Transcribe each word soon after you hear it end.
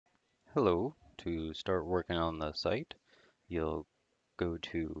Hello. To start working on the site, you'll go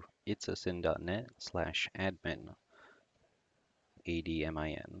to itsasin.net/admin,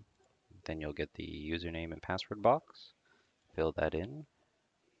 ADMIN. Then you'll get the username and password box. Fill that in.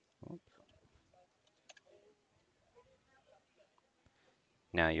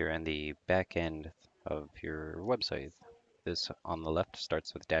 Now you're in the back end of your website. This on the left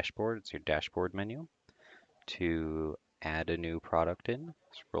starts with dashboard. It's your dashboard menu. To add a new product in,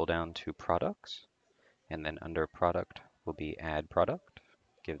 scroll down to products, and then under product will be add product.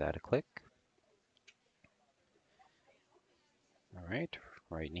 Give that a click. All right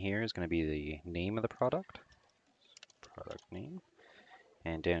in here is going to be the name of the product name.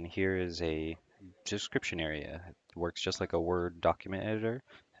 And down here is a description area. It works just like a Word document editor.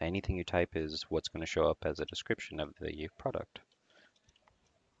 Anything you type is what's going to show up as a description of the product.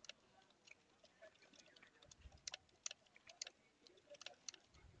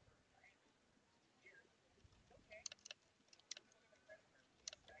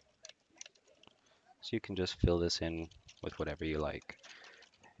 So you can just fill this in with whatever you like.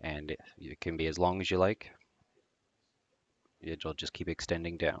 And it can be as long as you like. It'll just keep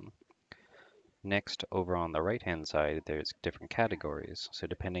extending down. Next, over on the right-hand side, there's different categories. So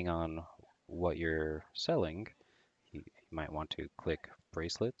depending on what you're selling, you might want to click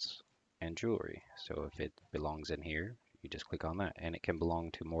bracelets and jewelry. So if it belongs in here, you just click on that. And it can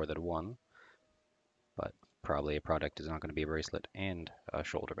belong to more than one, but probably a product is not going to be a bracelet and a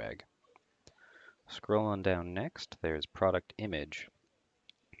shoulder bag. Scroll on down next, there's product image.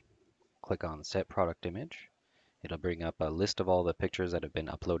 Click on set product image. It'll bring up a list of all the pictures that have been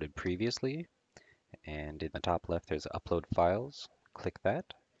uploaded previously. And in the top left, there's upload files. Click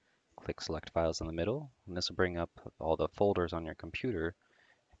that. Click select files in the middle. And this will bring up all the folders on your computer.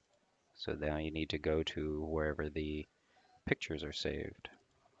 So now you need to go to wherever the pictures are saved.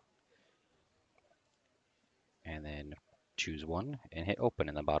 And then choose one and hit open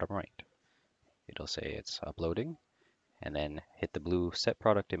in the bottom right. It'll say it's uploading. And then hit the blue set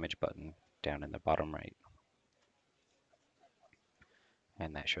product image button down in the bottom right.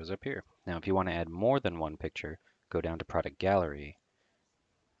 And that shows up here. Now if you want to add more than one picture, go down to product gallery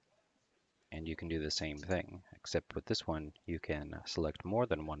and you can do the same thing, except with this one you can select more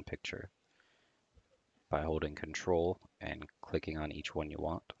than one picture by holding Control and clicking on each one you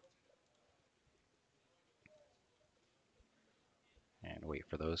want. And wait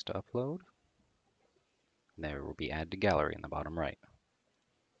for those to upload. There will be add to gallery in the bottom right.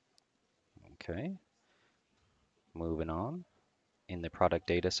 Okay, moving on. In the product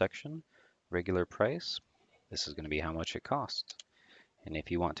data section, regular price, this is going to be how much it costs. And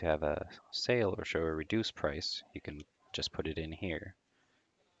if you want to have a sale or show a reduced price, you can just put it in here.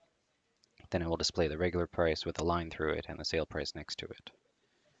 Then it will display the regular price with a line through it and the sale price next to it.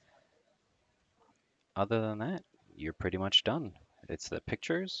 Other than that, you're pretty much done. It's the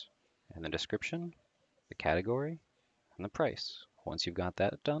pictures and the description, the category, and the price. Once you've got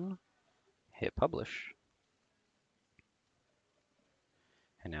that done, hit publish.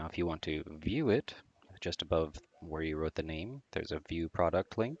 And now if you want to view it, just above where you wrote the name, there's a view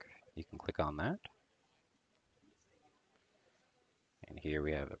product link. You can click on that. And here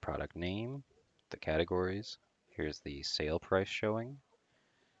we have a product name, the categories. Here's the sale price showing.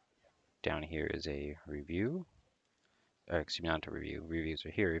 Down here is a review. Excuse me, not a review. Reviews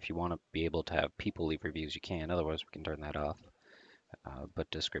are here. If you want to be able to have people leave reviews, you can. Otherwise, we can turn that off. But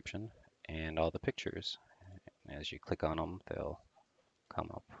description and all the pictures. As you click on them, they'll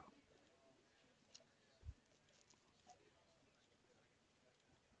come up.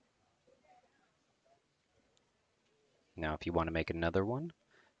 Now, if you want to make another one,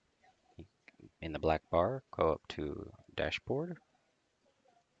 in the black bar, go up to dashboard,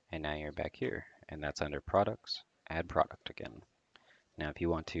 and now you're back here, and that's under products, add product again. Now, if you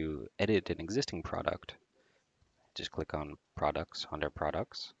want to edit an existing product, just click on products under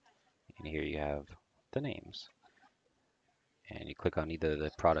products, and here you have the names. And you click on either the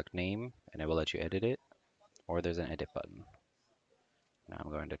product name, and it will let you edit it, or there's an edit button. Now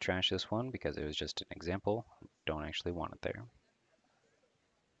I'm going to trash this one because it was just an example. Don't actually want it there.